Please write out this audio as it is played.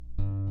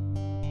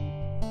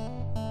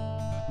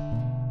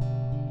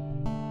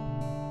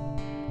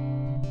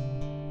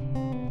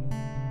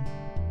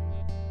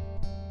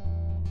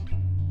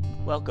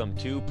Welcome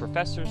to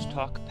Professors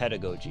Talk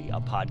Pedagogy,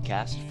 a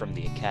podcast from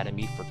the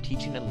Academy for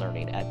Teaching and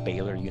Learning at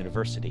Baylor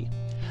University.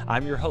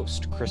 I'm your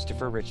host,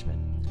 Christopher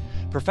Richmond.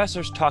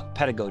 Professors Talk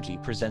Pedagogy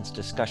presents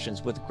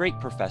discussions with great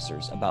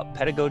professors about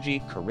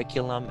pedagogy,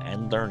 curriculum,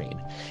 and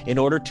learning in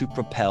order to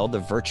propel the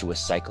virtuous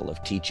cycle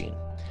of teaching.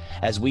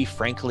 As we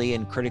frankly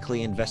and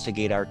critically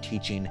investigate our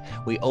teaching,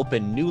 we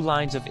open new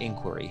lines of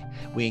inquiry,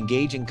 we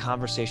engage in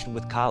conversation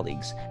with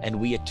colleagues, and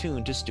we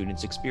attune to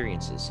students'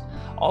 experiences,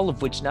 all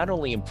of which not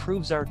only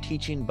improves our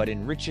teaching, but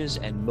enriches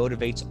and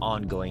motivates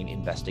ongoing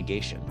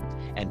investigation.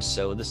 And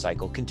so the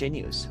cycle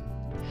continues.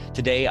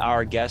 Today,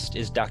 our guest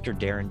is Dr.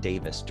 Darin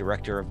Davis,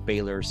 Director of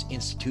Baylor's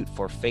Institute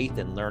for Faith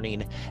and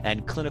Learning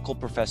and Clinical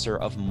Professor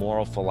of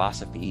Moral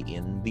Philosophy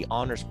in the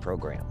Honors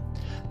Program.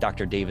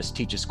 Dr. Davis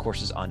teaches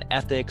courses on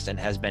ethics and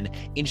has been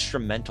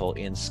instrumental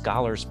in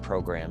scholars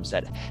programs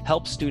that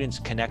help students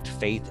connect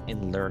faith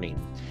and learning,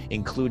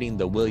 including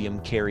the William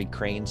Carey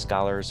Crane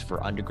Scholars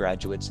for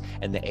undergraduates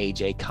and the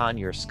A.J.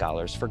 Conyers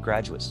Scholars for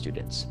graduate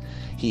students.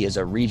 He is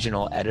a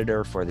regional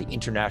editor for the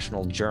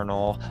International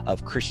Journal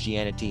of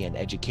Christianity and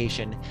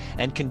Education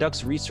and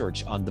conducts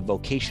research on the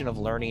vocation of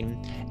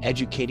learning,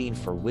 educating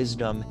for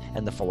wisdom,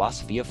 and the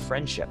philosophy of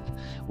friendship.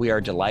 We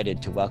are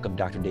delighted to welcome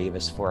Dr.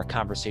 Davis for a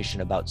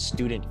conversation about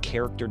student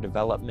character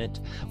development,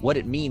 what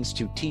it means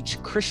to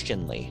teach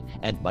Christianly,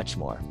 and much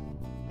more.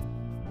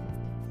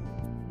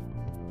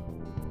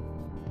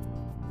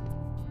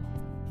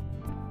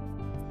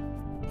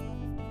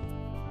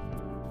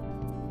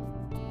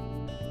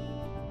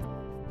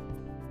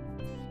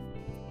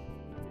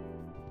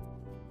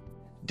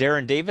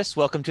 Darin Davis,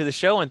 welcome to the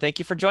show, and thank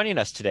you for joining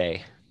us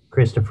today.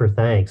 Christopher,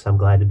 thanks. I'm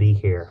glad to be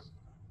here.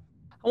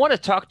 I want to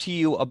talk to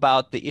you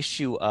about the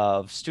issue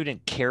of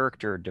student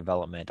character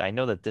development. I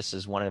know that this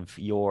is one of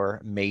your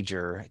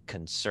major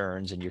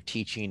concerns in your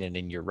teaching and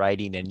in your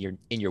writing and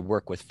in your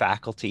work with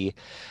faculty.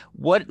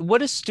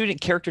 What is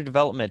student character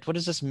development? What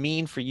does this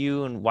mean for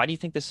you, and why do you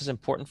think this is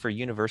important for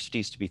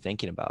universities to be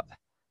thinking about?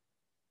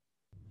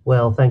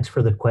 Well, thanks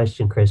for the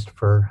question,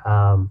 Christopher.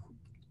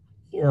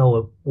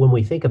 When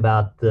we think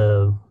about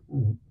the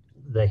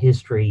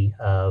history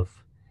of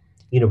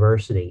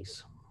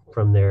universities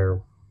from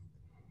their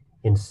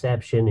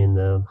inception in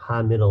the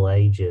high Middle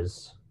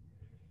Ages,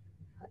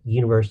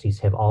 universities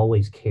have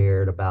always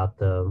cared about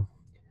the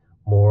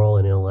moral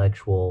and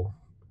intellectual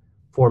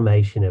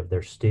formation of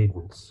their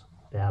students.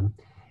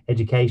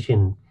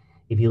 Education,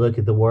 if you look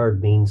at the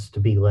word, means to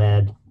be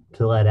led,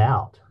 to let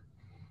out.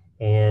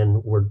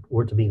 And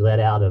we're to be led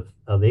out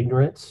of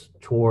ignorance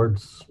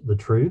towards the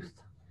truth,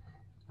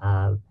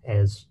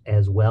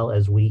 as well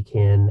as we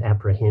can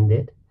apprehend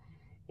it.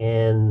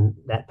 And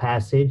that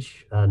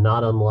passage,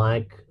 not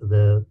unlike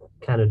the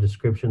kind of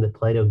description that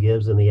Plato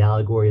gives in the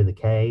allegory of the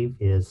cave,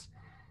 is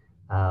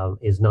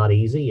not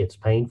easy. It's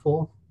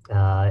painful.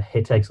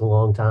 It takes a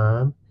long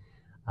time.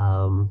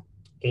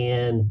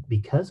 And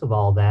because of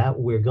all that,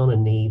 we're going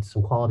to need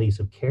some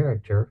qualities of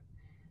character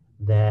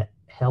that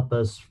help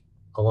us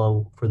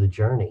along for the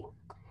journey.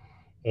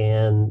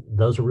 And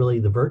those are really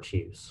the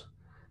virtues.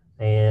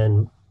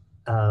 And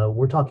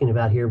we're talking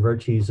about here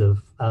virtues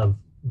of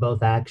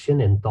both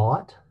action and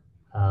thought,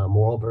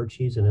 moral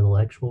virtues and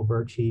intellectual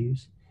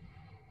virtues.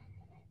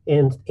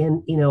 And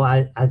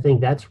I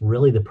think that's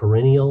really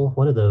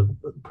one of the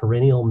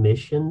perennial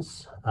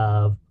missions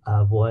of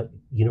what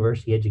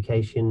university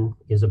education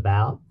is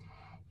about.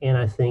 And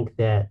I think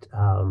that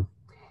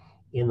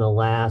in the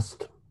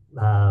last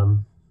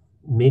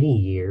many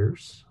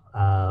years,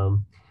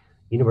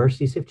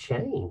 universities have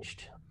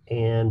changed.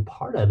 And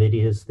part of it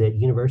is that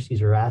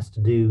universities are asked to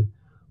do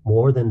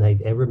more than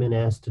they've ever been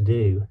asked to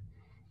do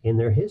in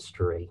their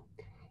history.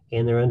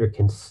 And they're under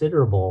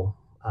considerable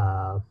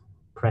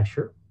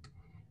pressure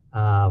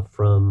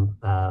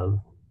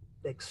from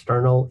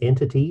external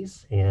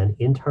entities and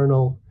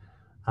internal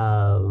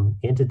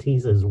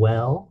entities as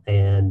well.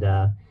 And,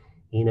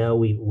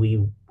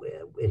 we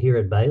here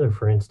at Baylor,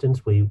 for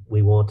instance, we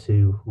want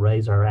to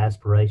raise our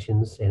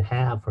aspirations and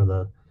have for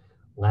the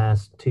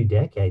last 2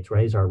 decades,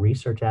 raise our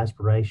research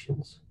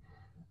aspirations.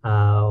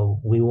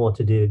 We want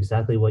to do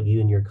exactly what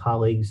you and your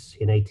colleagues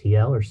in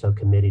ATL are so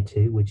committed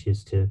to, which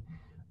is to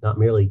not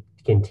merely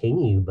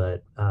continue,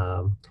 but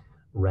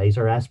raise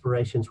our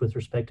aspirations with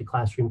respect to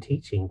classroom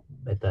teaching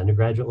at the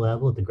undergraduate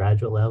level, at the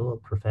graduate level,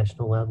 at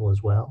professional level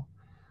as well.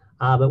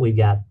 But we've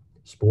got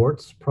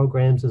sports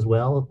programs as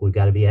well. We've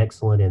got to be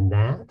excellent in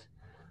that.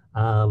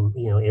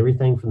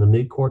 Everything from the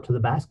moot court to the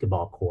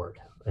basketball court,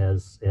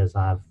 as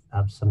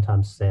I've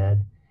sometimes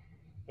said.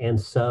 And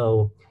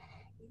so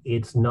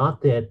it's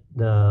not that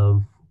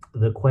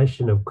the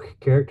question of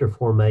character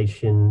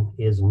formation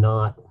is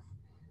not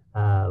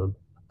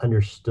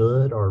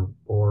understood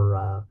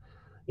or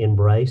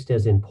embraced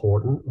as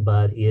important,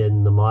 but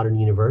in the modern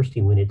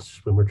university, when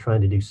we're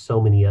trying to do so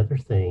many other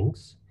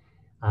things,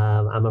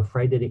 I'm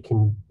afraid that it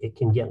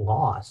can get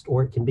lost,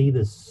 or it can be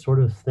this sort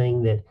of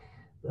thing that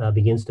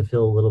begins to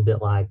feel a little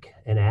bit like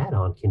an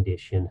add-on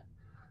condition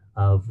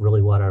of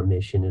really what our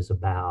mission is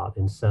about.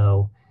 And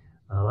so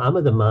I'm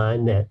of the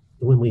mind that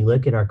when we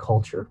look at our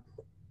culture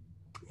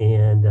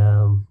And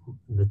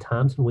the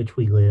times in which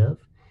we live,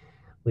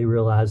 we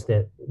realize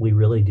that we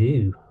really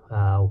do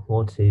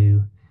want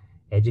to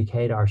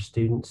educate our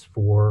students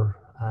for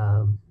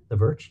the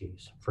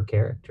virtues, for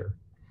character.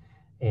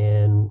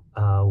 And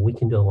we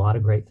can do a lot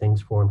of great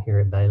things for them here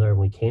at Baylor, and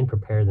we can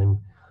prepare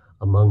them,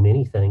 among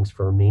many things,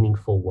 for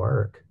meaningful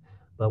work,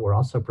 but we're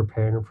also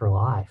preparing them for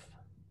life.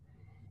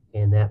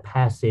 And that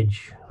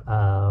passage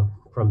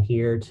from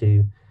here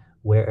to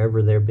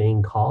wherever they're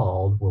being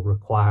called will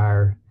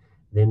require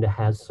them to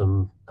have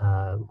some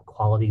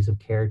qualities of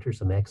character,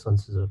 some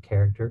excellences of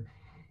character.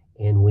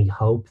 And we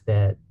hope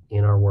that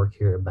in our work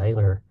here at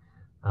Baylor,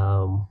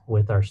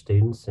 with our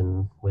students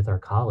and with our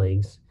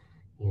colleagues,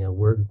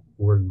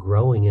 we're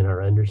growing in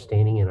our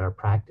understanding and our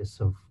practice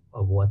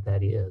of what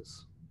that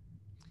is.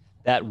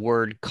 That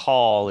word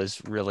call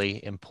is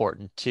really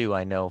important too,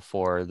 I know,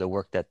 for the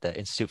work that the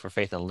Institute for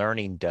Faith and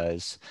Learning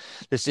does.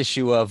 This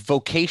issue of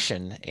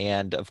vocation.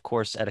 And of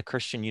course, at a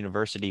Christian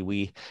university,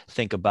 we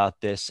think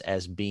about this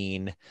as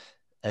giving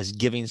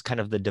kind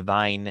of the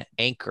divine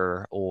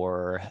anchor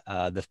or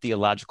the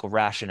theological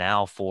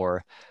rationale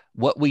for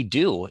what we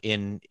do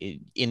in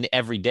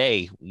every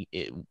day,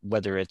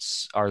 whether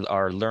it's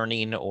our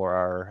learning or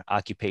our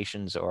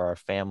occupations or our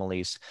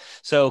families.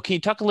 So can you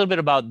talk a little bit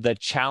about the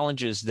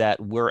challenges that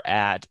we're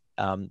at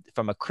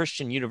from a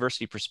Christian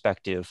university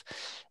perspective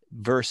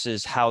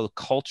versus how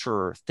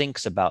culture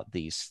thinks about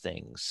these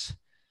things?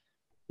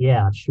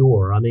 Yeah,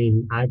 sure. I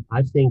mean, I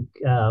think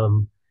a,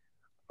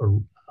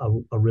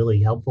 a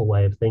really helpful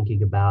way of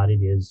thinking about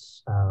it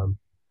is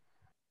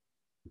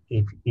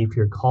if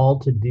you're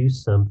called to do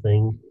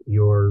something,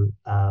 you're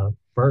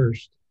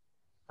first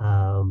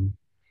um,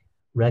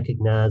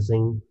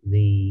 recognizing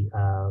the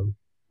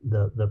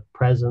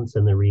presence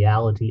and the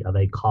reality of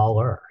a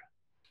caller.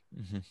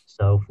 Mm-hmm.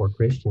 So for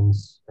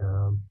Christians,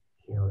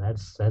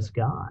 that's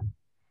God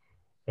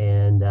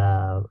and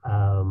the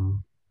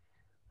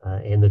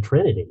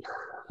Trinity,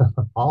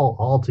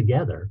 all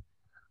together,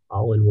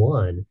 all in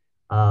one.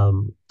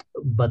 Um,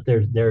 but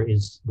there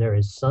is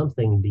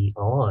something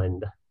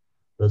beyond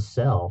the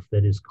self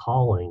that is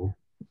calling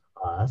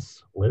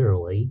us,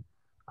 literally,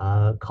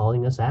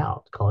 calling us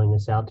out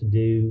to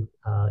do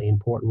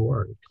important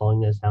work,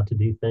 calling us out to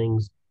do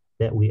things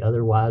that we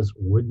otherwise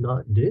would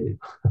not do,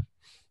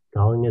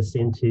 calling us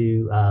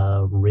into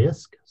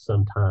risk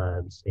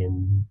sometimes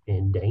and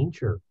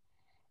danger.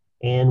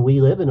 And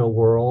we live in a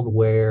world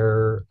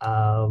where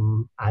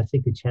I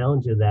think the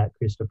challenge of that,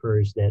 Christopher,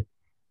 is that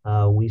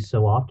we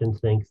so often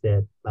think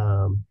that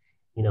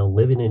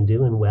living and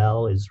doing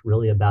well is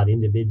really about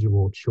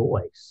individual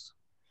choice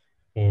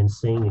and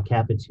seeing a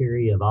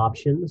cafeteria of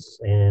options,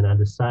 and I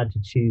decide to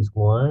choose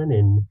one.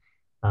 And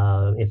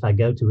if I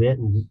go to it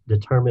and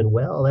determine,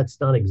 well, that's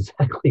not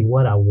exactly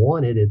what I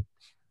wanted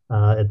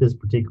at this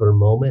particular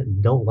moment,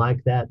 and don't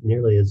like that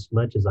nearly as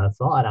much as I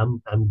thought,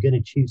 I'm going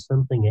to choose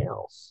something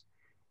else.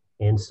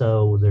 And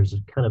so there's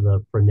a kind of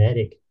a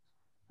frenetic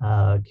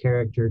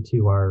character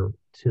to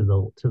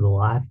the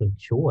life of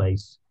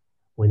choice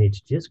when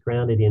it's just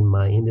grounded in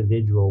my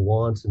individual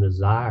wants and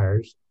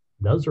desires.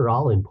 Those are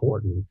all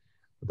important,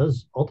 but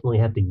those ultimately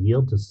have to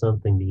yield to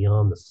something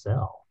beyond the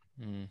self.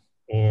 Mm.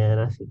 And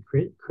I think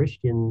a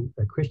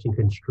Christian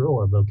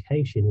construal of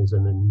vocation is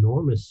an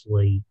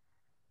enormously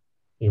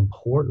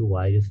important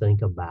way to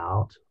think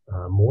about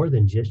more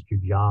than just your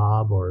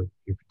job or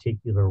your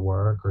particular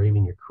work or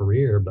even your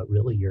career, but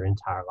really your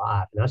entire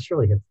life. And I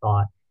surely have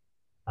thought,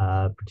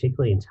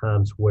 particularly in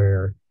times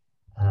where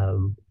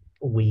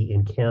we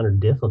encounter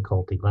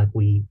difficulty, like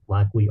we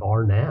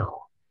are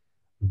now,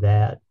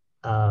 that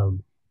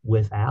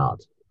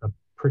without a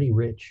pretty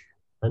rich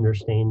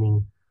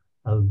understanding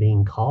of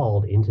being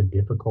called into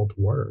difficult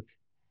work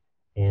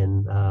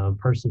and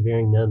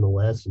persevering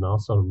nonetheless, and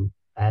also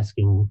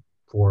asking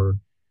for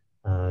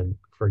uh,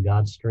 for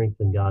God's strength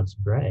and God's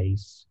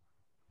grace,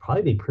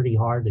 probably be pretty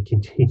hard to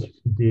continue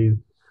to do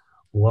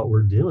what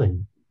we're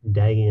doing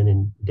day in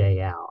and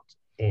day out.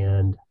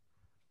 And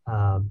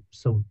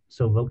so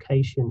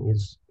vocation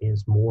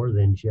is more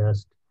than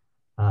just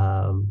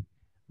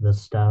the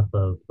stuff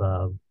of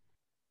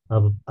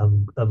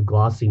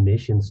glossy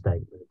mission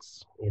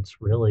statements. It's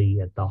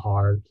really at the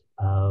heart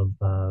of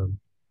the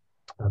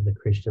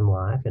Christian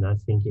life. And I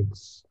think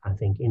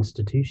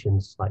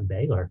institutions like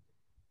Baylor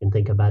can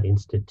think about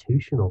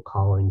institutional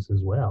callings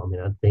as well. I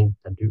mean,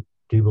 I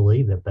do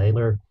believe that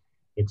Baylor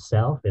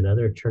itself and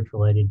other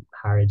church-related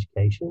higher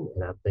education,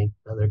 and I think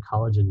other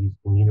colleges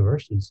and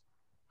universities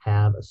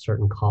have a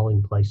certain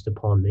calling placed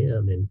upon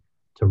them, and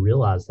to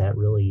realize that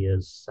really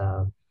is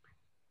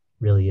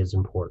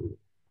important.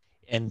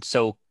 And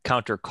so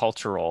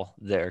countercultural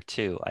there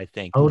too. I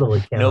think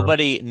Totally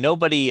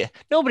counter.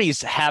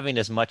 nobody's having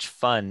as much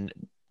fun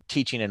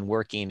teaching and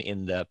working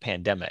in the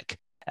pandemic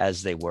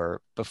as they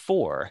were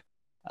before.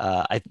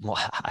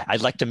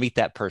 I'd like to meet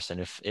that person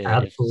if such a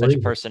Absolutely.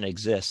 person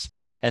exists.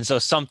 And so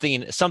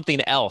something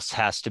else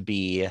has to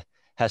be at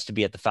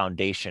the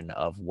foundation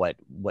of what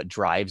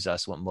drives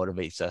us, what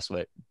motivates us,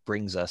 what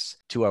brings us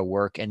to our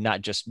work, and not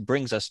just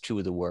brings us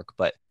to the work,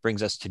 but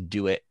brings us to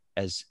do it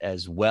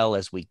as well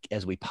as we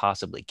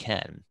possibly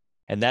can.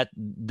 And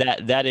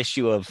that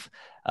issue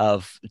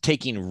of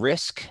taking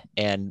risk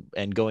and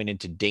going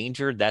into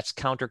danger, that's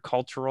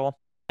countercultural.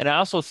 And I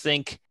also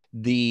think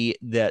the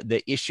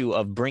issue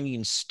of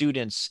bringing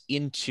students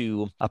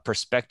into a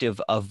perspective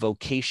of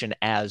vocation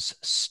as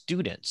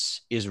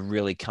students is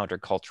really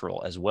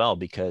countercultural as well,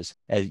 because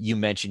as you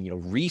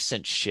mentioned,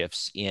 recent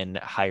shifts in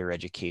higher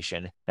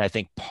education. And I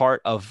think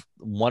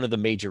one of the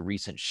major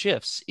recent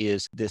shifts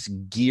is this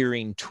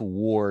gearing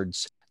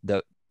towards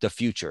the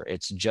future.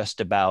 It's just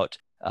about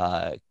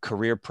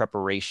career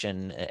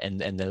preparation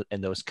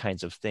and those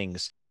kinds of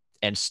things.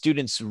 And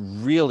students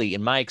really,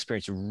 in my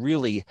experience,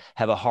 really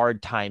have a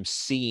hard time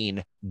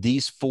seeing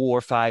these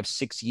 4, 5,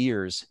 6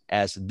 years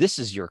as this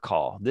is your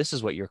call. This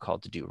is what you're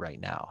called to do right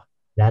now.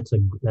 That's a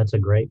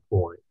great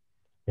point.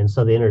 And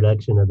so the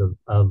introduction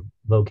of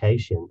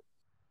vocation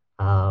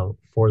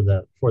for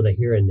the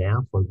here and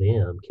now for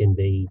them can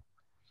be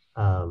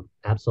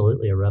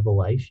absolutely a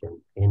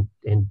revelation, and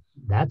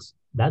that's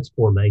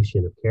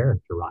formation of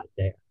character right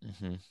there.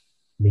 Mm-hmm.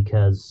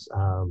 Because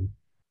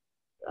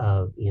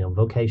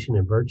vocation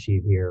and virtue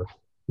here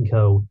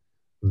go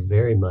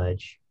very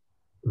much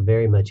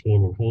hand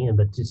in hand.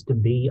 But just to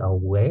be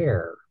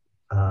aware,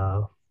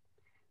 to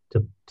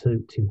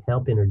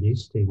help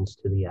introduce students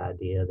to the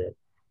idea that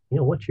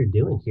what you're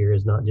doing here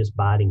is not just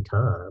biding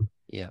time.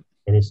 Yeah.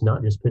 And it's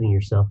not just putting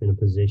yourself in a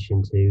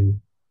position to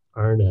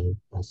earn a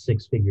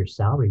 6-figure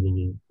salary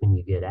when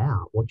you get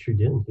out. What you're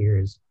doing here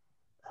is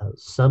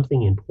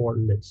something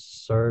important that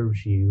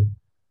serves you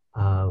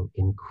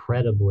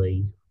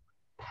incredibly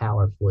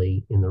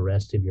powerfully in the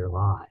rest of your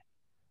life.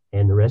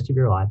 And the rest of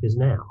your life is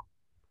now,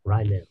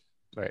 right now.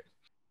 Right.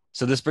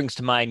 So this brings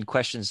to mind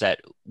questions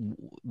that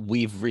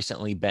we've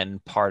recently been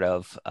part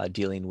of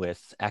dealing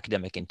with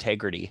academic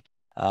integrity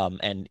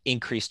and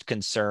increased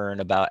concern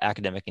about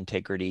academic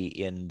integrity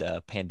in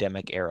the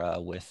pandemic era,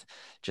 with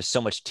just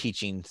so much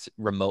teaching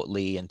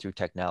remotely and through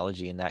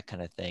technology and that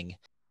kind of thing.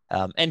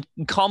 And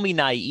call me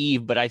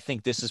naive, but I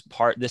think this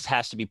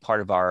has to be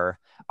part of our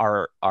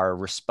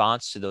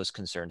response to those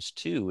concerns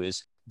too,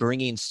 is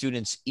bringing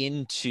students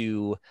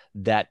into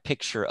that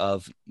picture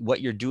of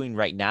what you're doing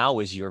right now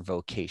is your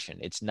vocation.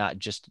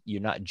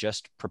 You're not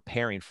just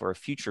preparing for a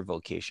future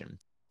vocation.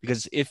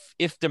 Because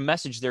if the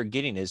message they're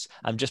getting is,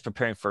 I'm just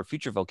preparing for a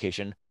future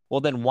vocation, well,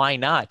 then why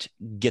not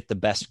get the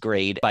best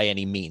grade by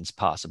any means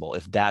possible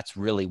if that's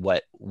really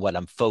what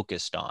I'm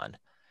focused on?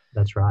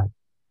 That's right.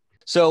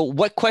 So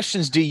what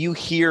questions do you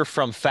hear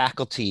from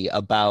faculty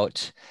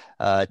about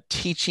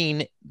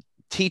teaching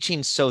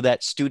so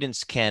that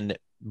students can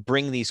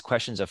bring these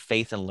questions of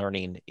faith and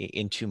learning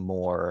into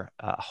more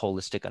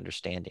holistic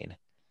understanding?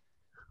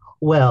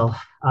 Well,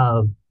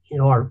 our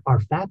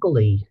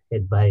faculty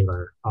at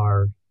Baylor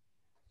are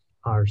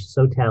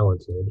so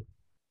talented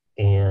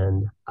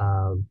and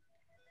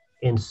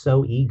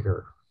so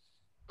eager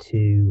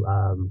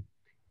to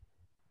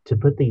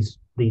put these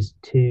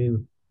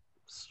two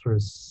sort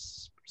of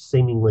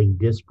seemingly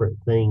disparate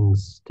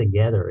things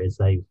together as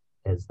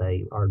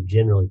they are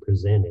generally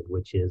presented,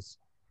 which is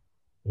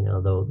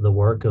the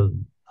work of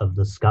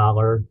the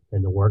scholar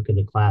and the work of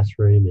the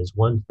classroom is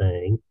one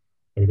thing,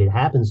 and if it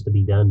happens to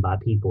be done by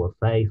people of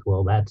faith,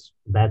 well, that's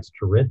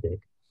terrific.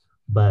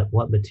 But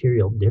what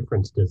material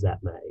difference does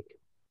that make?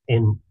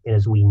 And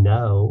as we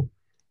know,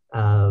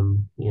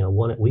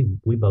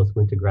 we both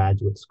went to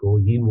graduate school.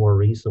 You more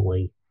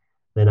recently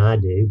than I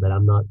do, but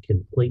I'm not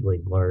completely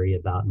blurry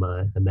about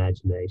my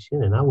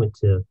imagination. And I went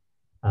to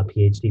a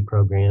PhD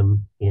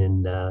program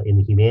in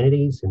the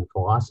humanities and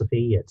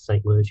philosophy at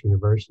St. Louis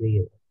University,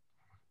 a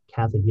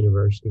Catholic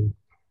university.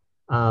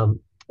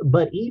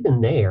 But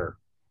even there,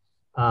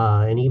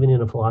 and even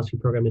in a philosophy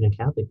program in a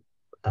Catholic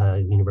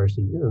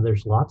university,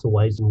 there's lots of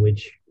ways in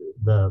which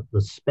the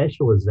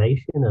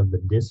specialization of the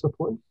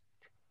discipline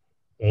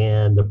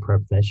and the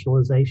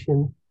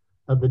professionalization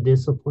of the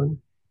discipline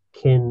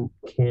can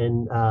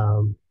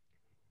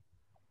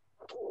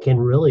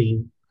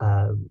really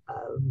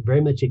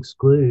very much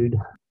exclude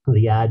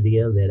the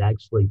idea that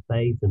actually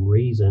faith and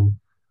reason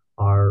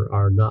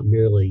are not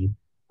merely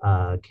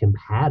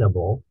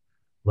compatible,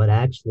 but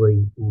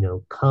actually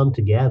come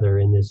together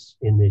in this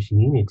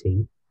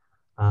unity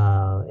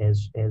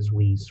as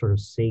we sort of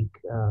seek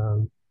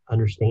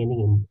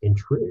understanding and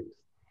truth.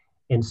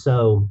 And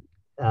so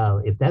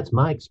if that's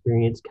my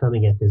experience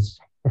coming at this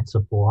as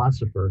a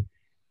philosopher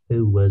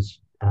who was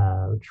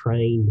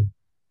trained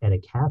at a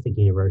Catholic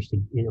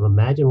university,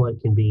 imagine what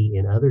can be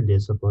in other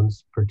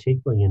disciplines,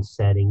 particularly in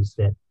settings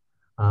that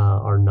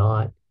are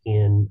not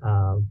in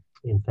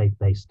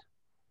faith-based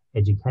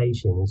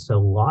education. And so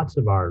lots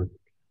of our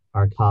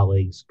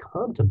colleagues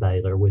come to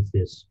Baylor with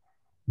this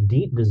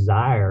deep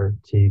desire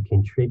to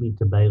contribute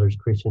to Baylor's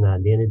Christian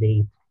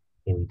identity.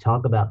 And we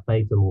talk about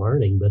faith and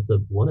learning, but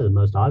one of the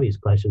most obvious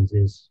questions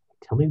is,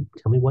 tell me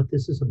what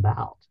this is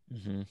about.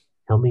 Mm-hmm.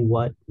 Tell me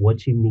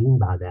what you mean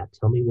by that.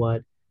 Tell me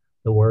what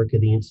the work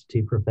of the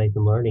Institute for Faith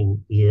and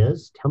Learning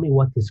is. Tell me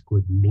what this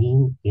would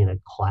mean in a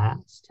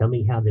class. Tell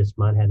me how this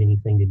might have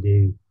anything to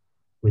do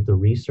with the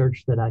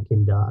research that I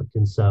conduct.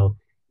 And so,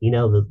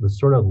 the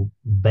sort of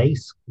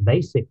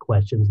basic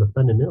questions, the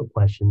fundamental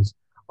questions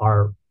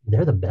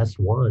they're the best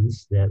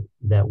ones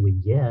that we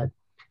get.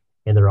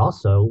 And they're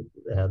also,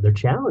 they're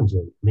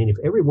challenging. I mean, if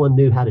everyone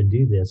knew how to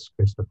do this,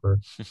 Christopher,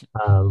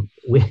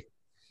 we,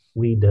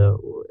 we'd, uh,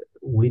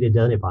 we'd have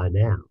done it by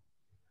now.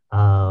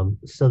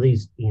 So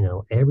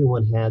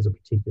everyone has a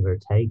particular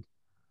take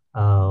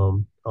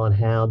on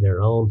how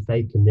their own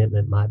faith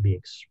commitment might be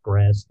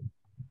expressed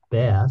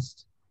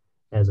best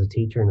as a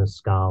teacher and a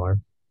scholar.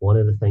 One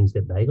of the things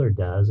that Baylor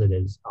does, it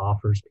is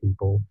offers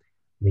people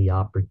the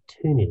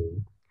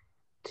opportunity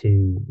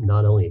to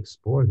not only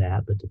explore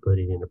that, but to put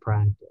it into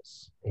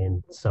practice.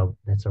 And so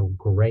that's a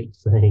great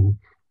thing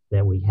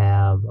that we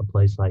have a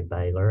place like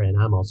Baylor. And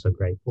I'm also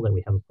grateful that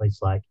we have a place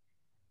like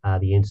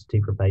the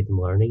Institute for Faith and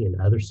Learning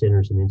and other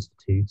centers and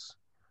institutes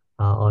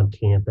on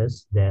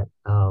campus that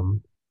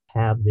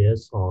have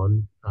this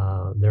on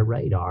their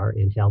radar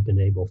and help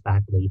enable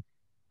faculty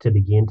to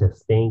begin to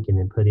think and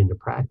then put into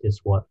practice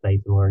what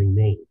faith and learning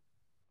mean.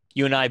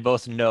 You and I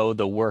both know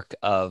the work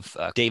of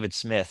David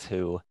Smith,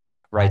 who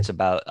writes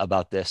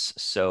about this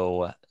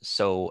so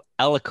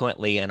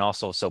eloquently and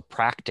also so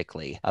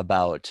practically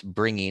about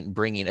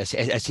bringing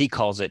as he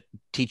calls it,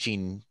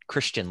 teaching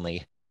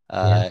Christianly.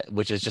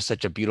 Which is just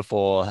such a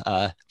beautiful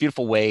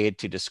way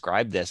to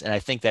describe this. And I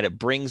think that it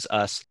brings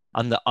us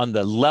on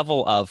the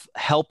level of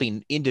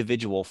helping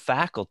individual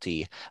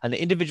faculty, and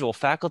the individual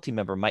faculty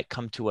member might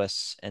come to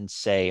us and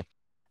say,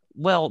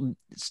 well,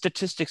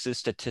 statistics is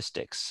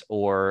statistics,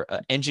 or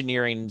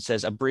engineering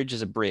says a bridge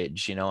is a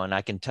bridge, and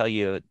I can tell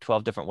you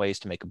 12 different ways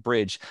to make a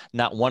bridge.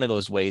 Not one of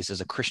those ways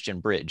is a Christian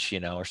bridge,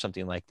 or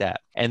something like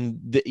that.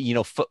 And,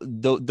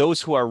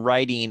 those who are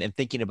writing and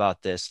thinking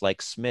about this,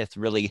 like Smith,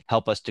 really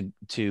help us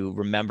to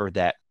remember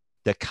that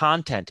the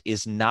content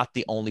is not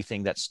the only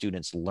thing that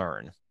students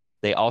learn.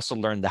 They also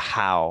learn the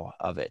how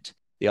of it.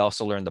 They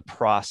also learn the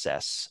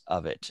process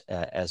of it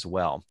as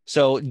well.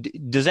 So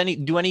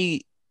do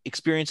any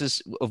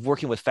experiences of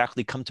working with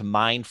faculty come to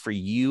mind for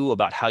you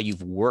about how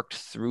you've worked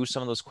through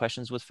some of those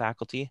questions with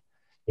faculty?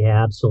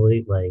 Yeah,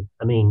 absolutely.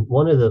 I mean,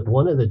 one of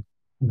the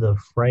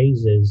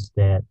phrases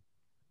that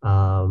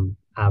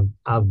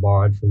I've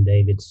borrowed from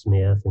David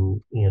Smith,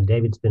 and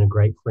David's been a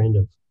great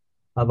friend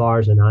of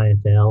ours in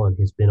IFL and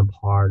has been a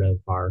part of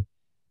our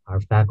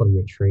faculty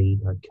retreat,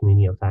 our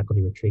Communio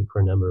faculty retreat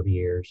for a number of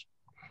years,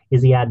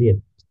 is the idea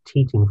of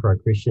teaching for a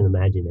Christian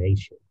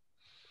imagination,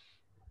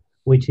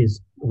 which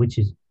is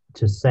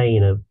to say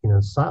in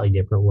a slightly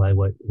different way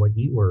what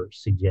you were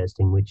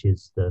suggesting, which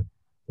is the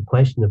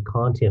question of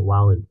content,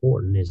 while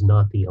important, is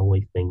not the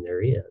only thing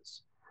there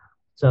is.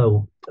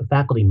 So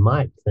faculty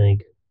might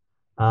think,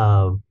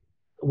 well,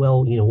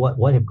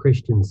 what have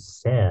Christians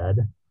said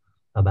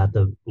about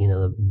the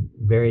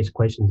various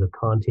questions of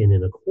content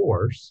in a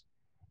course?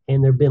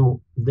 And there've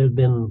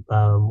been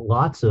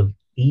lots of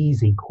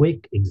easy,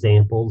 quick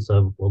examples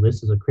of, well,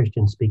 this is a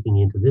Christian speaking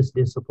into this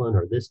discipline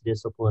or this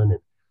discipline,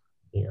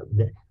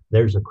 and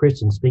there's a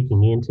Christian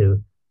speaking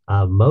into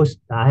I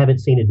haven't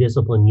seen a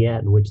discipline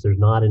yet in which there's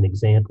not an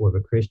example of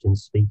a Christian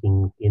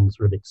speaking in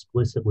sort of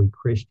explicitly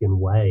Christian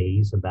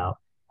ways about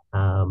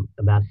how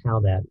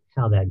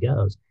that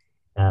goes.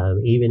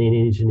 Even in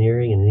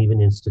engineering and even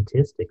in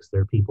statistics,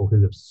 there are people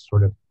who have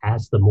sort of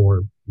asked the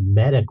more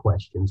meta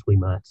questions, we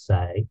might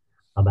say,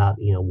 about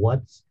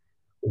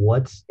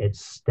what's at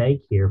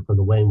stake here for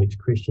the way in which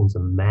Christians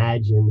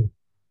imagine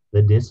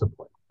the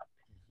discipline.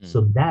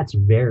 So that's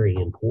very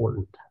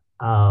important.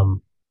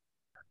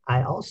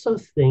 I also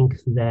think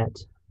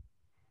that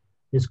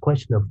this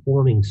question of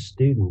forming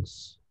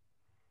students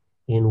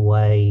in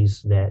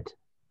ways that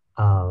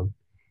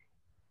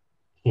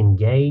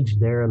engage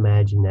their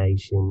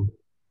imagination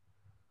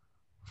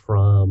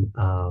from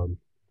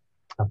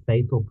a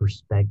faithful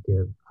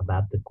perspective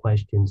about the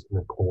questions in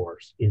the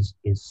course is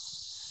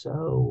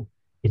so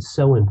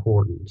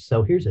important.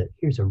 So here's a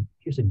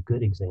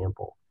good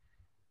example.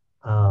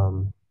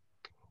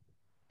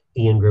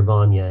 Ian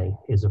Grivanier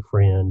is a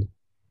friend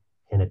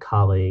and a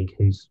colleague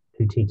who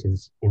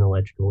teaches in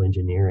electrical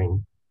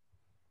engineering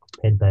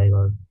at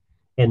Baylor.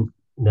 And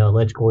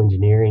electrical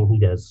engineering, he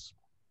does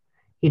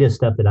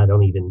stuff that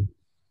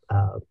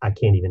I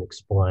can't even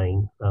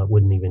explain,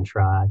 wouldn't even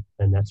try.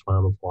 And that's why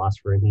I'm a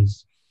philosopher and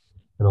he's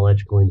an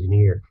electrical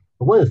engineer.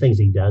 But one of the things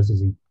he does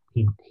is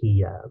he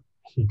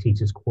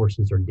teaches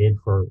courses, or did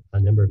for a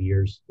number of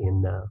years,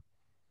 in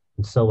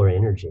solar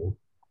energy.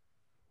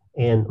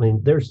 And I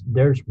mean, there's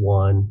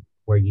one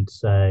where you'd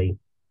say,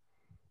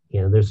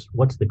 there's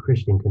what's the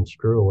Christian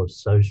construal of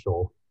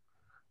social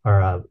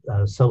or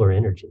solar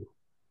energy.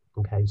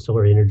 Okay,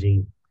 solar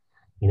energy,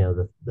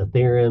 the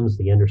theorems,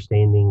 the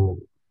understanding,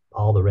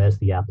 all the rest,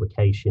 the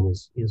application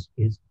is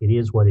it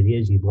is what it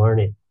is. You learn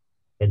it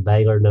at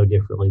Baylor no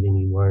differently than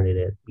you learn it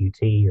at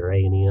UT or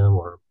A&M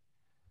or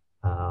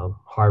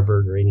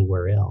Harvard or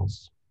anywhere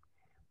else.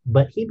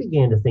 But he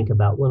began to think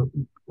about, well,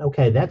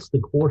 okay, that's the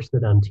course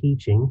that I'm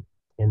teaching,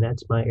 and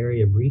that's my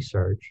area of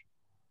research.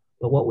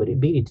 But what would it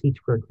be to teach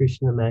for a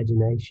Christian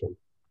imagination?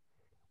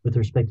 with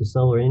respect to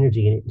solar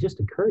energy, and it just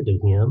occurred to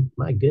him,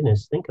 my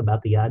goodness, think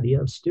about the idea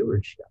of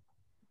stewardship.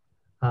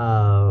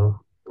 Uh,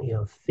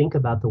 think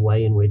about the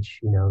way in which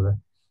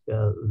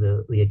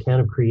the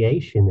account of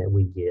creation that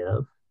we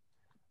give,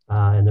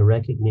 and the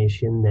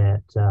recognition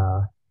that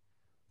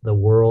the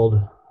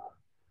world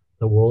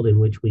the world in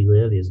which we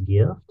live is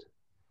gift,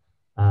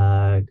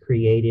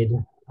 created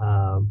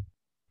um,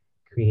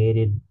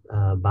 created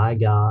by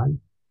God.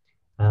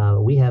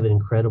 We have an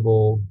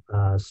incredible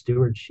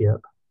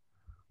stewardship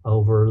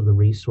over the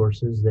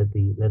resources that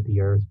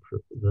the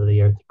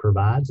earth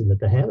provides and that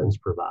the heavens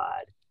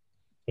provide.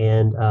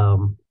 And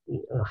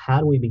how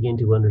do we begin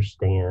to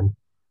understand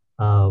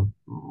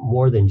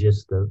more than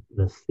just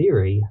the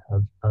theory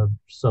of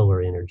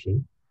solar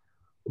energy,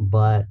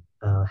 but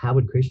how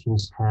would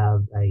Christians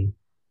have a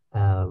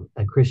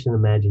Christian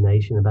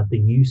imagination about the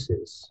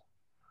uses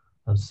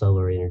of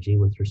solar energy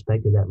with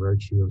respect to that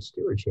virtue of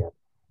stewardship?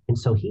 And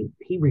so he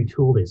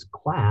retooled his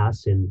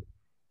class in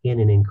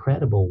an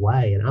incredible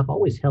way. And I've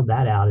always held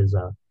that out as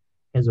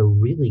a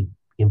really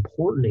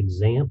important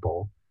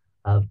example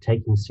of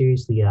taking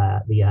seriously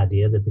the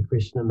idea that the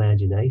Christian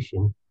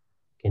imagination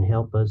can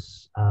help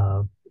us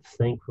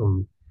think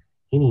from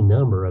any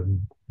number of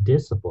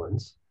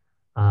disciplines,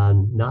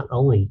 not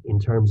only in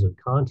terms of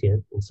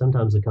content, and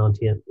sometimes the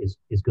content is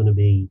going to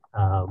be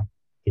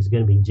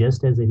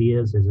just as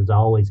it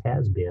always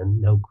has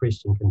been. No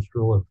Christian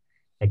construal of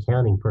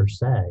accounting per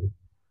se,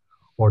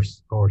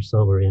 or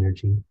solar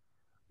energy,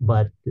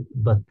 but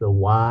the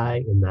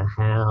why and the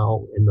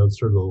how and the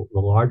sort of the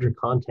larger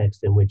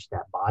context in which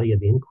that body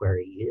of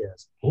inquiry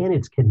is, and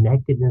its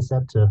connectedness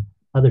up to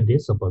other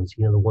disciplines.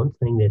 The one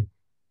thing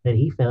that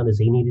he found is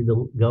he needed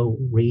to go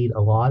read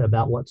a lot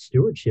about what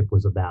stewardship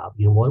was about.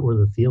 What were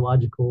the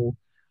theological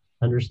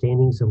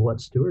understandings of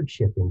what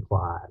stewardship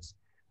implies.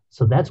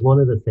 So that's one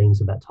of the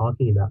things about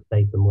talking about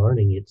faith and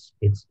learning.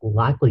 It's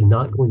likely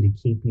not going to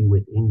keep you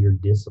within your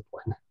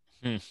discipline.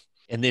 Hmm.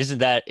 And isn't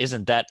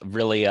that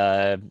really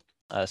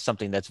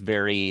something that's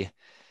very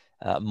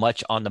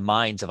much on the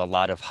minds of a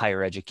lot of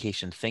higher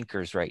education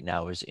thinkers right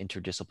now, is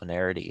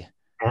interdisciplinarity?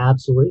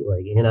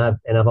 Absolutely, and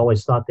I've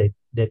always thought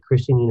that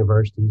Christian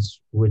universities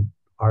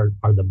are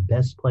the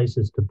best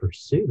places to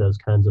pursue those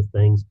kinds of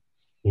things.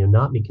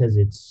 Not because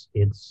it's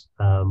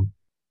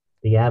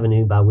the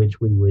avenue by which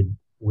we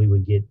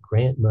would get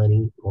grant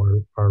money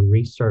or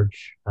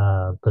research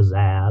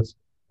pizzazz,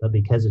 but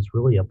because it's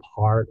really a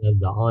part of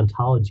the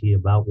ontology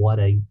about what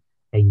a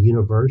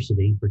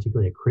university,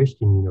 particularly a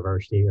Christian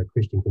university or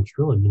Christian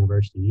construal of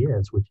university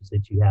is, which is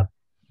that you have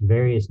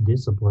various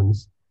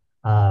disciplines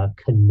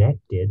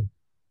connected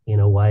in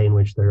a way in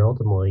which they're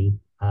ultimately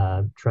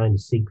trying to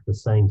seek the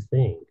same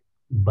thing,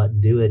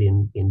 but do it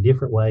in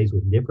different ways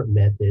with different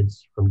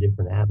methods from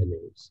different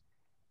avenues.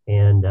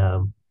 And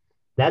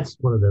that's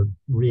one of the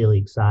really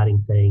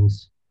exciting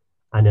things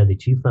I know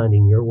that you find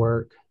in your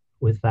work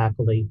with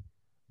faculty.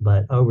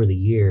 But over the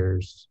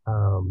years,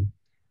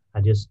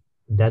 I just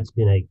that's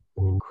been an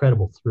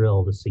incredible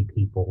thrill to see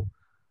people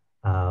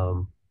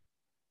um,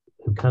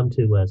 who come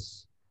to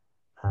us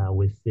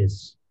with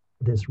this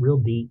real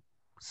deep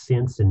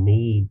sense and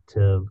need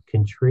to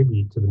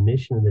contribute to the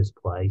mission of this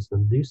place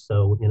and do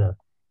so in a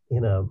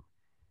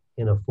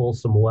in a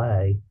fulsome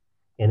way,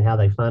 and how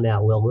they find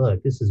out, well,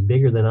 look, this is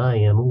bigger than I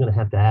am. I'm going to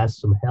have to ask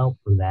some help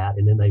for that.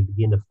 And then they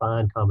begin to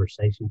find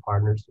conversation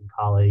partners and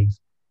colleagues,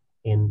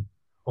 and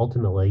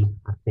ultimately,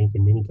 I think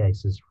in many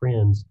cases,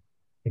 friends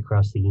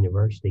across the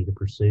university to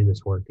pursue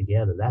this work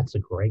together. That's a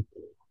great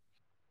thing.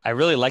 I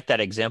really like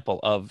that example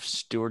of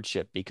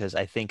stewardship, because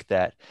I think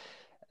that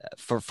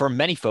for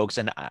many folks,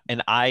 and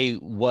I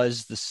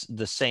was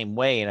the same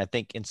way, and I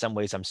think in some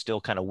ways I'm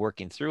still kind of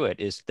working through it,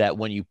 is that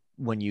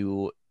when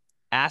you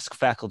ask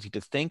faculty to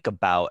think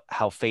about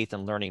how faith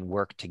and learning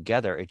work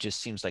together, it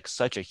just seems like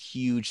such a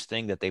huge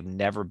thing that they've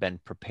never been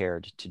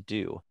prepared to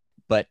do.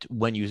 But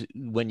when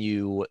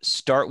you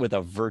start with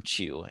a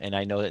virtue, and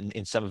I know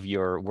in some of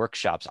your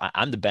workshops,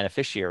 I'm the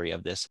beneficiary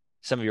of this.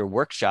 Some of your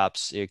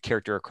workshops,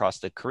 character across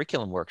the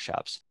curriculum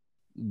workshops,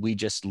 we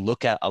just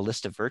look at a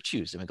list of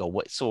virtues and we go,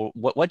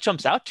 what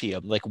jumps out to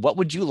you? Like, what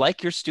would you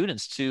like your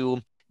students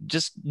to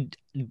just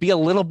be a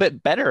little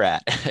bit better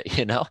at,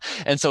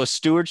 And so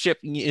stewardship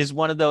is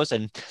one of those.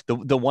 And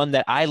the one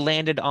that I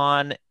landed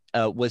on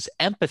was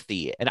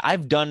empathy. And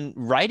I've done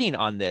writing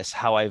on this,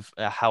 how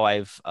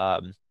I've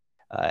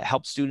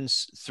helped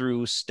students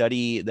through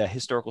the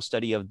historical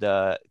study of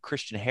the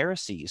Christian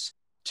heresies,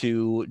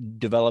 to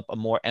develop a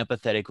more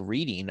empathetic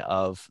reading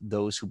of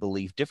those who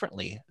believe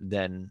differently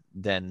than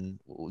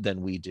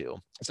we do.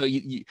 So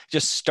you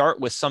just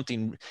start with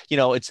something,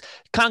 it's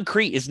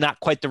concrete is not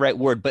quite the right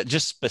word, but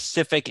just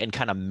specific and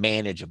kind of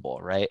manageable,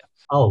 right?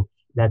 Oh,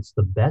 that's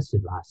the best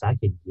advice I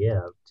could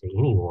give to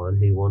anyone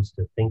who wants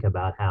to think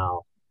about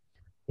how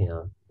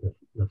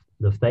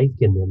the faith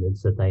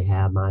commitments that they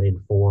have might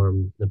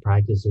inform the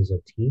practices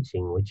of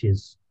teaching, which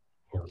is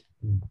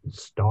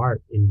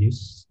start and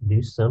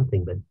do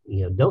something, but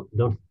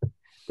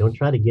don't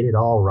try to get it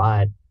all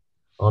right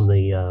on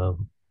the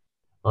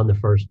on the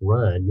first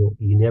run.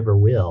 You never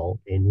will,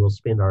 and we'll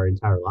spend our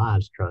entire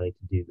lives trying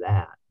to do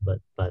that. But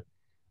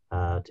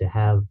to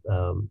have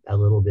a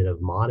little bit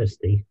of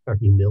modesty or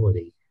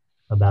humility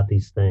about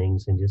these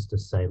things, and just to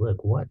say,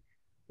 look,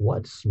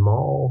 what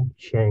small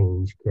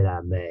change could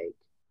I make?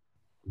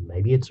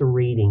 Maybe it's a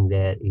reading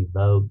that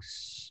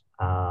evokes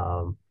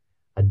a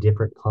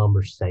different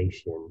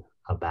conversation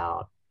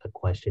about a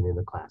question in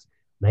the class.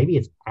 Maybe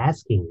it's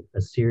asking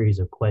a series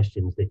of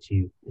questions that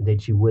you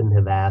wouldn't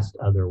have asked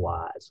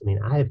otherwise. I mean,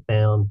 I have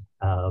found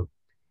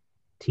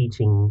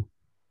teaching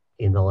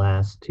in the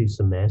last 2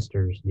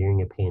 semesters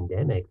during a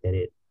pandemic that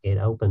it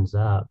opens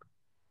up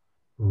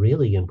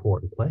really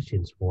important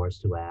questions for us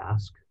to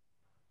ask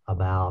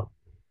about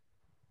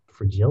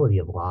fragility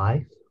of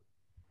life,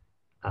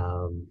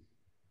 um,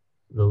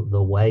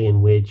 the way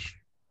in which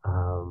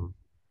um,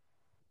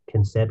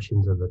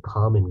 conceptions of the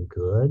common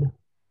good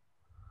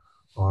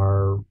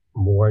are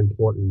more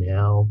important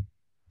now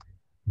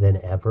than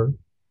ever.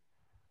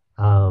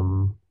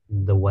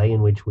 The way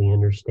in which we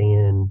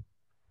understand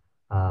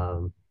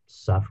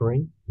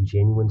suffering,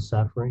 genuine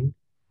suffering,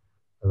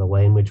 the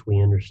way in which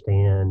we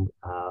understand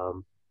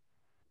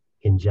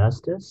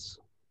injustice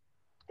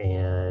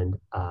and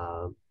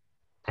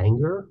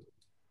anger,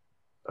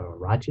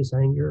 righteous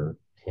anger,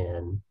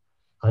 and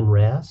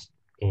unrest,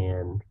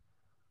 and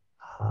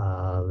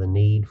the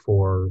need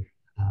for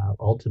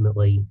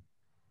ultimately,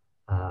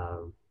 uh,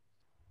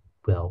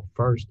 well,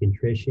 first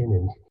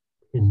contrition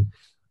and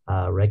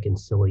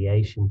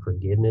reconciliation,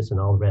 forgiveness, and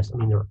all the rest. I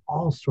mean, there are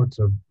all sorts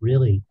of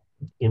really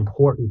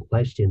important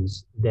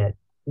questions that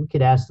we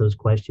could ask those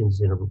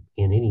questions in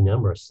any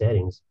number of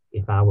settings.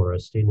 If I were a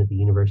student at the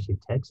University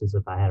of Texas,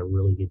 if I had a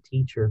really good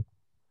teacher,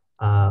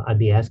 I'd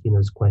be asking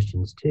those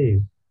questions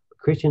too.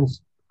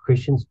 Christians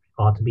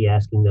ought to be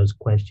asking those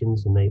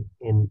questions,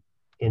 and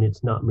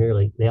it's not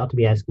merely they ought to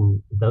be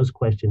asking those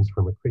questions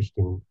from a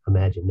Christian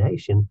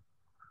imagination.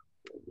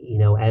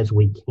 As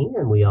we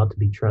can, we ought to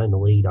be trying to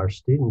lead our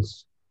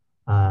students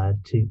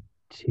to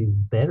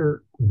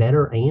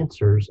better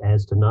answers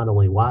as to not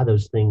only why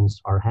those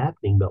things are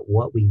happening, but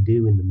what we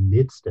do in the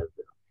midst of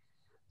them,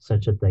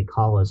 such that they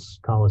call us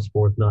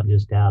forth not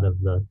just out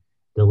of the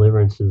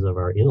deliverances of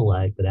our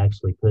intellect, but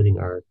actually putting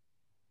our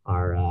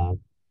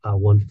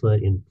one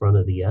foot in front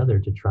of the other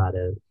to try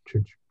to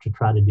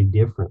do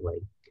differently,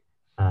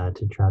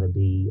 to try to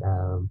be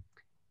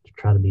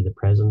the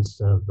presence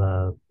of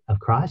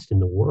Christ in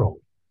the world.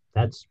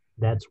 That's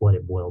what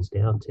it boils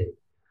down to.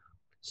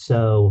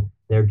 So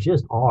there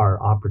just are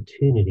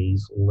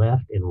opportunities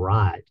left and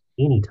right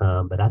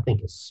anytime, but I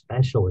think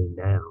especially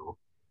now,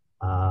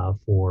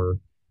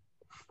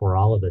 for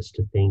all of us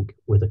to think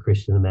with a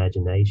Christian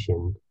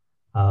imagination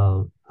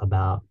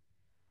about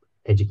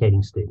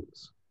educating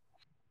students.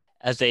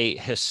 As a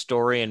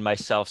historian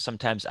myself,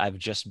 sometimes I've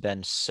just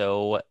been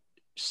so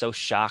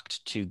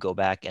shocked to go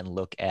back and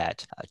look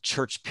at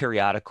church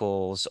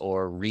periodicals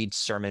or read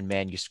sermon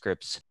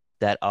manuscripts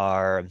that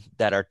are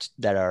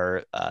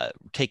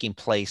taking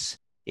place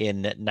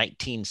in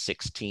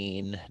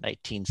 1916,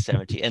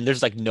 1917, and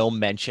there's like no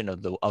mention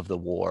of the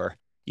war,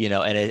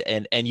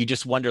 and you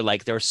just wonder,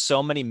 like, there are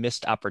so many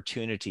missed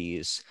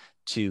opportunities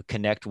to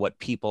connect what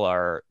people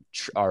are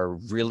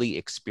really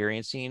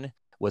experiencing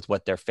with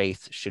what their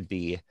faith should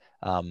be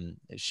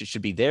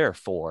there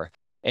for.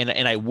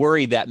 And I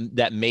worry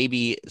that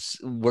maybe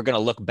we're going to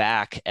look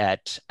back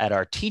at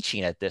our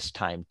teaching at this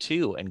time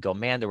too and go,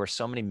 man, there were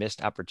so many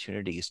missed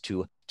opportunities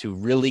to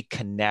really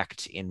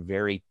connect in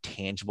very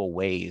tangible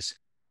ways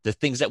the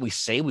things that we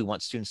say we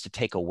want students to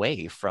take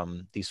away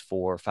from these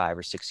 4 or 5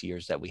 or 6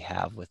 years that we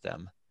have with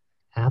them.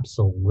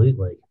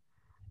 Absolutely,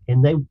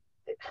 and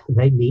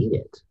they need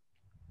it.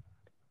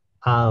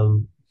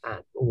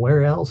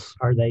 Where else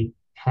are they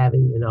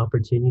having an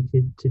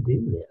opportunity to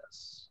do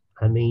this?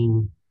 I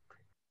mean,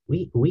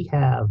 we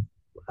uh,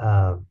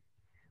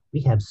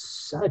 have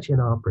such an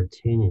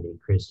opportunity,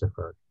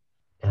 Christopher,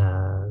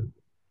 uh,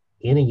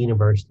 in a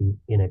university,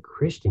 in a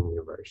Christian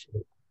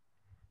university,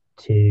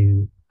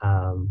 to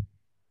um,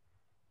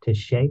 to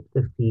shape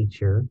the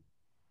future,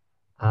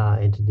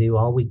 and to do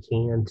all we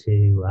can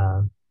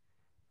to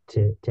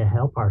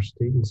help our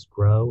students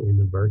grow in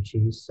the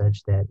virtues,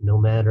 such that no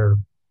matter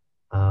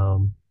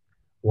um,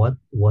 what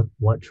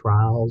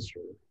trials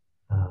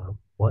or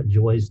what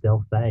joys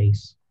they'll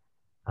face,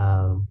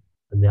 um,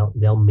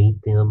 they'll meet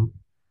them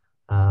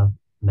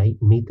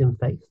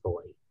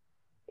faithfully.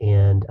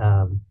 And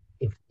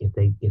if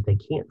they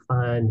can't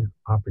find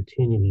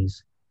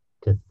opportunities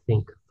to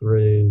think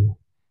through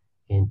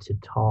and to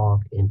talk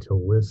and to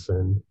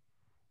listen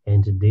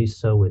and to do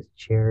so with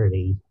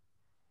charity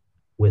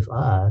with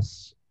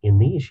us in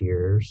these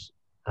years,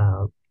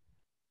 uh,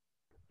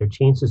 their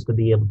chances to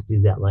be able to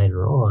do that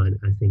later on,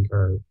 I think,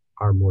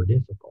 are more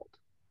difficult.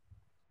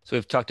 So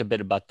we've talked a bit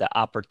about the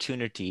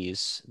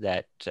opportunities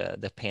that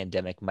the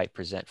pandemic might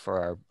present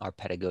for our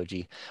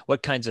pedagogy.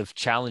 What kinds of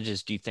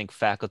challenges do you think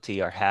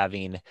faculty are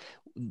having,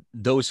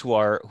 those who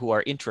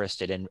are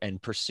interested in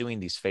pursuing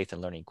these faith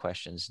and learning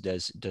questions?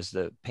 Does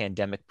the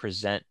pandemic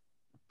present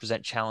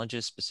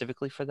challenges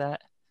specifically for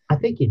that? I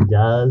think it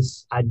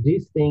does. I do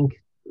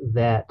think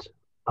that,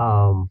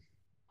 um,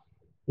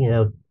 you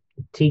know,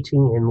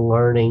 teaching and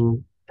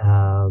learning,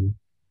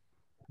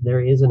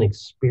 there is an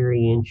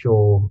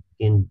experiential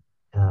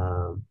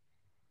um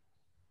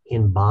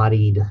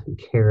embodied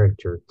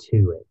character to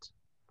it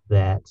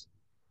that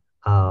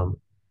um,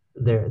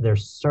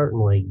 there's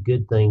certainly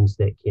good things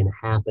that can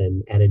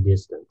happen at a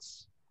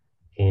distance.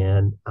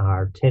 And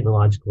our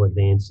technological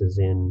advances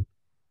in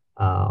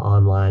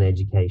online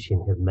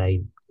education have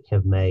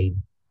made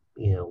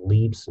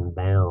leaps and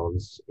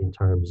bounds in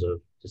terms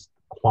of just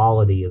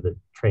quality of the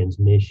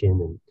transmission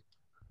and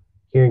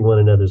hearing one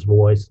another's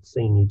voice,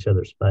 seeing each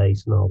other's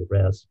face, and all the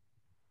rest.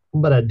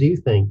 But I do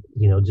think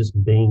just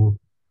being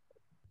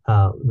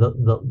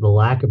the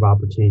lack of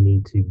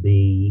opportunity to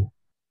be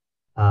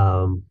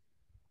um,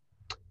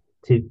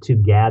 to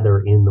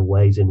gather in the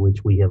ways in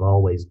which we have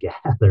always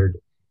gathered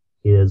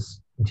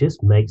is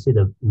just makes it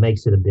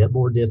a bit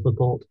more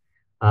difficult.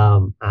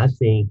 I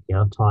think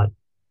I've taught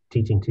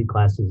teaching 2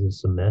 classes a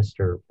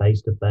semester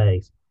face to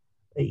face.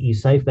 You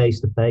say face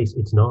to face,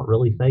 it's not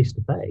really face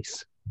to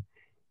face.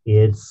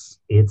 It's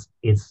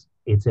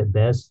at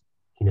best,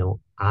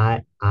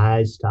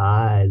 eyes to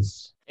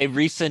eyes. A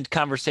recent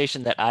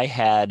conversation that I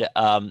had,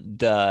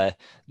 the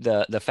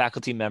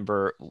faculty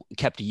member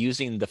kept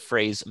using the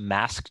phrase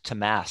 "mask to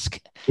mask,"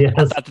 and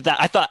Yes,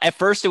 I thought at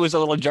first it was a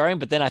little jarring,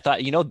 but then I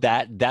thought,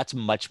 that's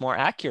much more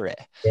accurate.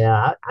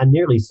 yeah, I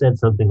nearly said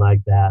something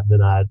like that.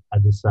 Then I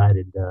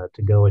decided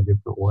to go a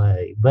different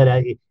way. But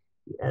I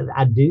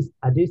do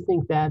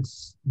think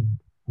that's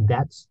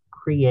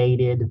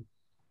created,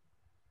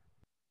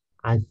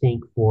 I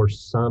think, for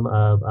some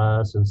of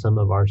us and some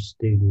of our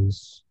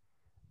students,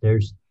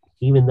 there's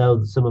even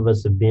though some of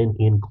us have been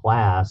in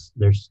class,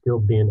 there's still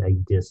been a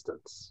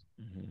distance.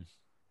 Mhm.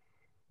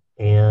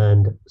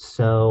 And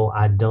so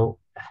I'm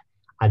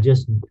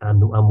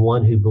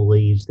one who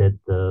believes that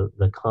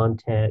the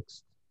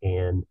context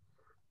and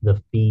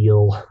the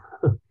feel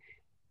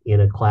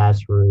in a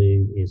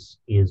classroom is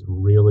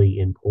really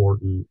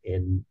important,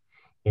 and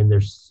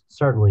there's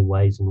certainly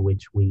ways in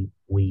which we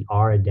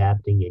are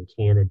adapting and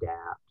can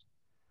adapt,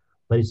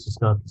 but it's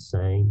just not the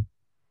same.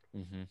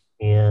 Mhm.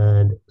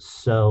 And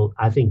so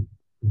I think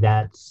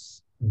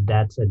that's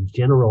a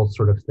general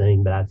sort of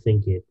thing, but I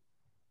think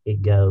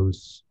it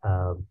goes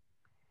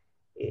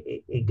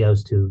it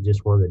goes to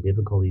just one of the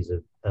difficulties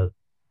of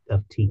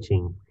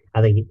teaching.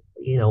 I think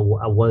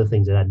one of the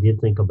things that I did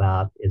think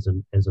about as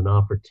an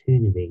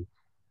opportunity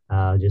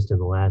just in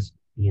the last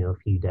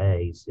few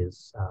days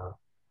is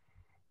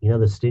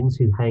the students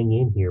who hang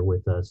in here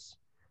with us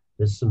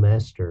this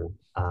semester.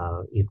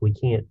 If we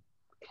can't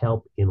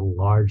help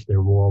enlarge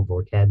their moral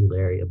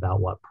vocabulary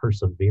about what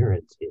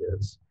perseverance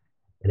is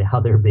and how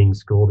they're being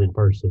schooled in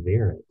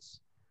perseverance,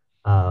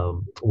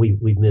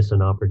 we've missed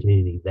an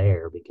opportunity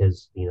there,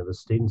 because the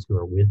students who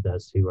are with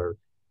us who are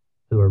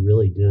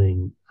really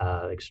doing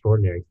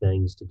extraordinary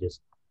things to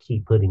just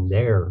keep putting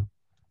their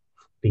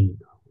feet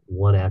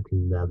one after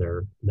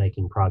another,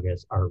 making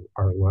progress, are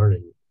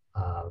learning.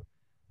 Uh,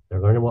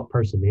 they're learning what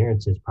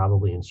perseverance is,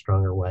 probably in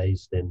stronger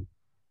ways than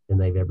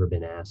they've ever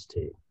been asked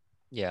to.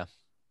 Yeah.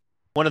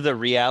 One of the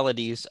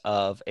realities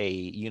of a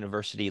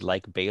university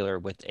like Baylor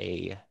with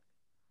a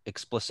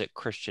explicit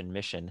Christian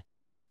mission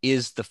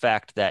is the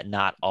fact that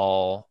not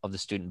all of the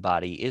student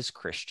body is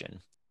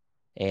Christian.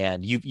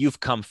 And you've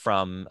come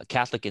from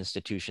Catholic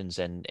institutions,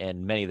 and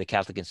many of the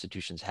Catholic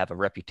institutions have a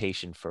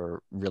reputation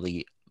for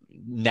really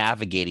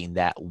navigating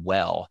that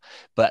well,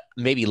 but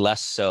maybe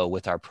less so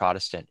with our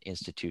Protestant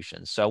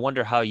institutions. So I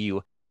wonder how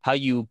you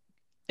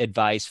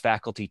advise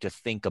faculty to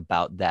think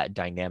about that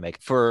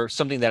dynamic. For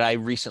something that I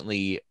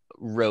recently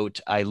wrote,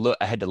 I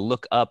had to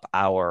look up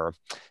our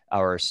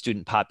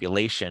student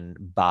population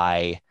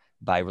by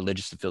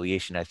religious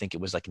affiliation. I think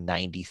it was like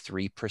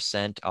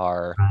 93%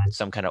 are Right.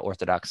 some kind of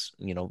Orthodox,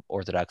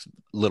 Orthodox,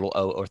 little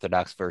o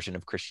Orthodox version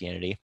of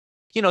Christianity.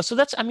 So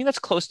that's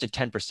close to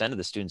 10% of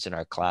the students in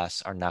our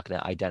class are not going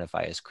to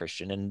identify as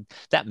Christian, and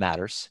that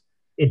matters.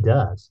 It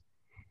does.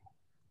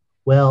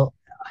 Well,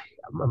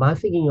 my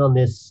thinking on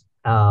this,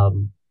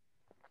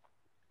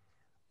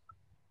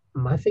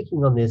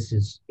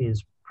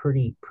 is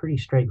pretty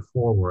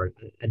straightforward.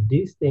 I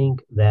do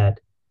think that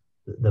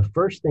the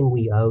first thing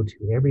we owe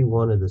to every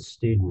one of the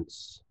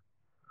students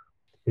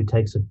who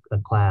takes a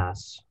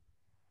class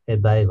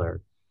at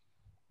Baylor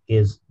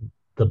is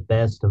the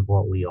best of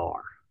what we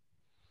are.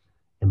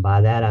 And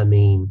by that, I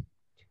mean,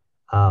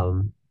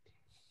 um,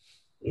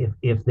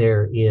 if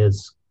there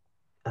is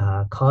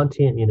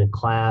content in a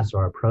class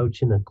or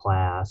approach in a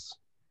class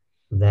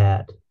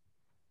that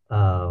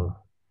uh,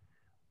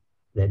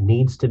 that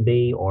needs to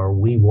be, or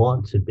we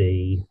want to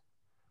be,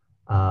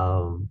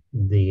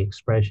 the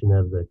expression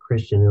of the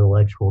Christian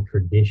intellectual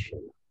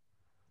tradition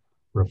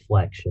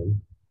reflection,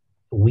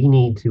 we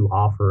need to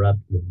offer up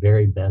the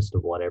very best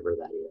of whatever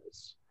that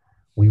is.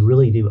 We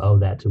really do owe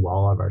that to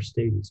all of our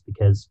students,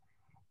 because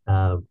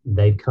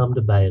they've come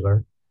to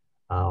Baylor.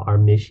 Our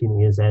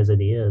mission is as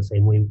it is,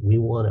 and we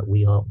want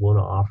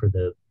to offer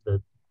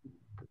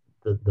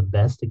the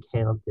best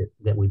account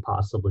that we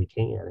possibly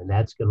can. And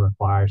that's going to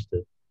require us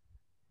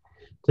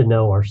to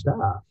know our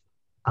stuff.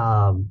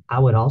 I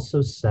would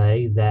also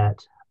say that,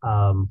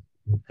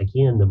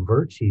 again, the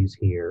virtues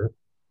here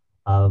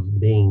of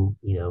being,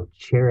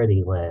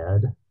 charity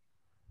led,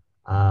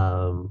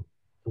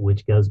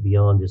 which goes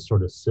beyond just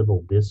sort of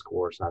civil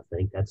discourse. I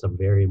think that's a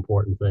very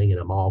important thing,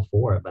 and I'm all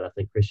for it. But I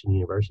think Christian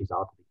universities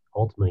ought to be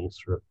ultimately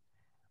sort of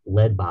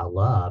led by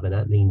love, and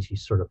that means you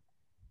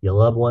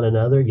love one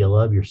another, you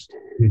love your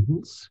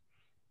students,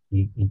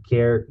 you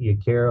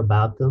care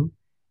about them,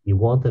 you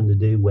want them to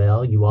do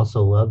well. You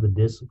also love the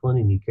discipline,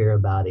 and you care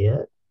about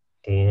it,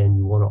 and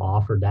you want to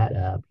offer that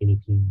up. And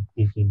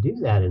if you do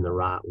that in the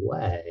right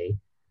way,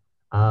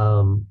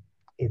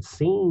 it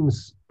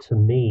seems to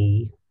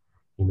me,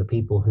 in the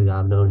people who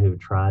I've known who've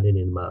tried it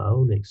in my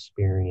own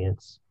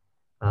experience,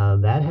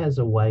 that has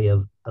a way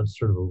of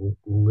sort of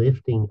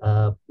lifting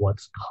up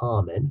what's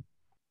common,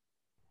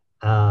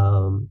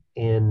 and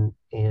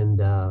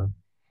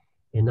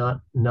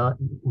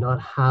not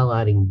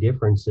highlighting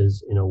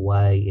differences in a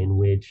way in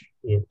which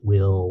it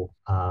will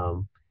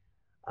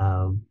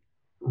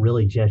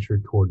really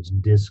gesture towards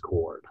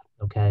discord.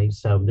 Okay,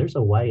 so there's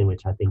a way in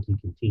which I think you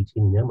can teach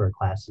any number of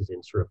classes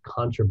in sort of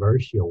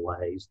controversial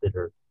ways that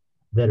are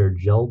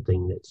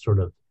jolting, that sort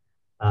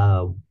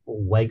of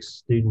wakes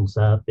students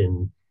up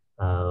and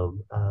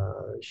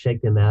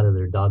shake them out of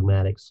their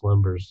dogmatic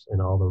slumbers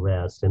and all the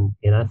rest. And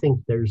I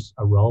think there's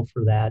a role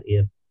for that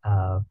if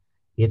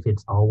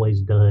it's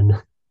always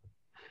done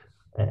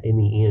in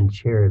the end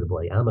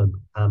charitably.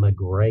 I'm a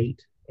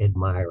great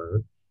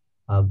admirer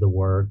of the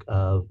work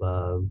of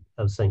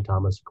St.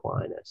 Thomas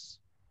Aquinas.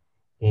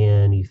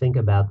 And you think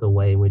about the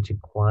way in which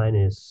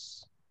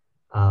Aquinas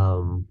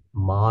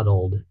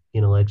modeled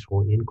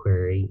intellectual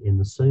inquiry in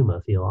the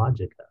Summa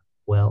Theologica.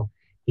 Well,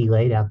 he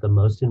laid out the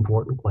most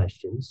important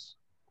questions.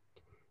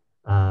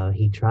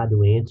 He tried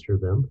to answer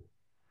them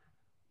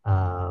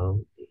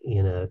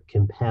in a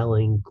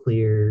compelling,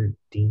 clear,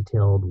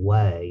 detailed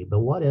way.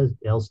 But what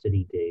else did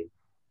he do?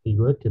 He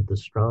looked at the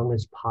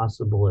strongest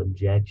possible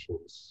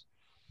objections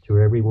to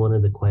every one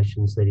of the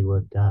questions that he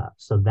looked up.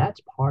 So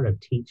that's part of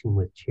teaching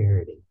with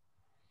charity.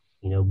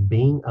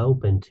 Being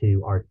open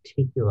to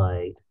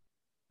articulate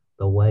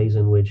the ways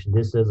in which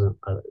this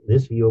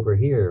view over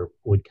here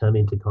would come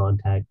into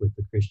contact with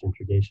the Christian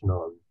tradition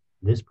on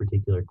this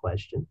particular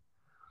question,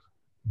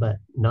 but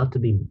not to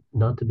be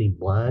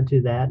blind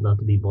to that, not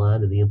to be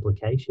blind to the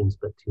implications,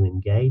 but to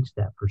engage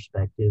that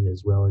perspective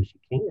as well as you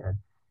can,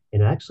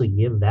 and actually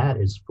give that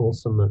as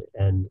fulsome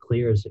and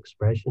clear as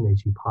expression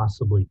as you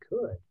possibly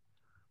could.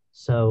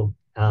 So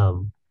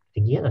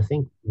again, I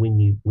think when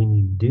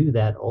you do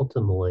that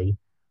ultimately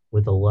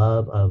with a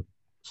love of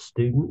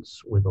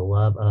students, with a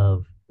love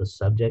of the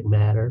subject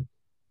matter,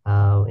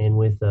 and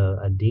with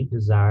a deep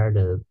desire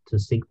to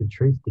seek the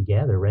truth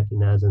together,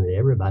 recognizing that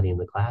everybody in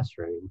the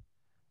classroom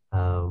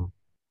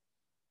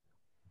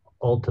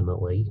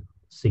ultimately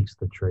seeks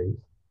the truth.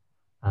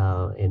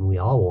 And we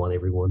all want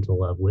everyone to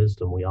love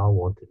wisdom. We all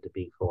want them to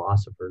be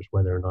philosophers,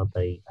 whether or not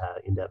they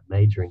end up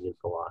majoring in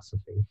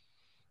philosophy.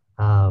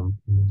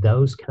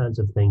 Those kinds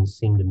of things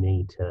seem to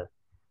me to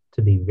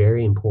be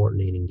very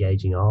important in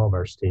engaging all of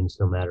our students,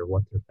 no matter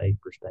what their faith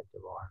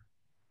perspective are.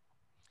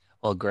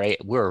 Well,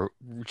 great. We're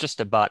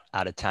just about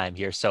out of time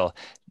here. So,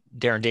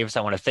 Darin Davis,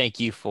 I want to thank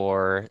you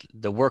for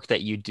the work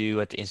that you do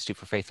at the Institute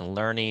for Faith and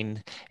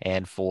Learning,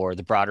 and for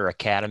the broader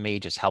academy,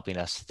 just helping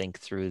us think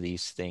through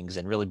these things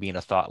and really being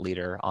a thought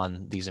leader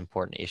on these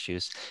important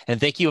issues. And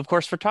thank you, of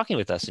course, for talking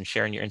with us and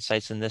sharing your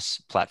insights in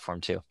this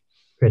platform too.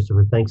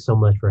 Christopher, thanks so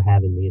much for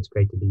having me. It's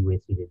great to be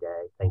with you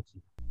today. Thank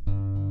you.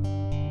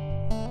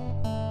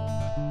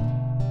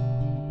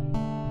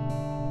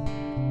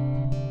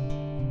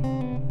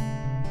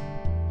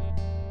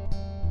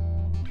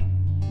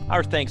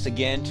 Our thanks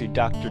again to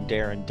Dr.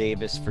 Darin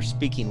Davis for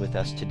speaking with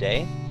us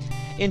today.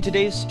 In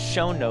today's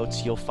show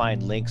notes, you'll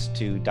find links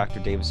to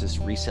Dr. Davis's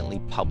recently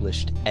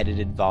published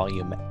edited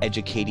volume,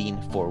 Educating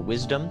for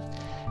Wisdom,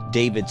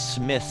 David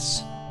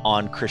Smith's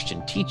On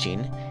Christian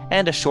Teaching,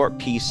 and a short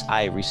piece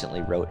I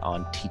recently wrote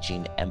on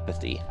teaching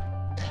empathy.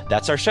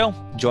 That's our show.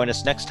 Join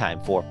us next time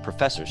for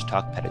Professors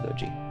Talk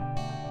Pedagogy.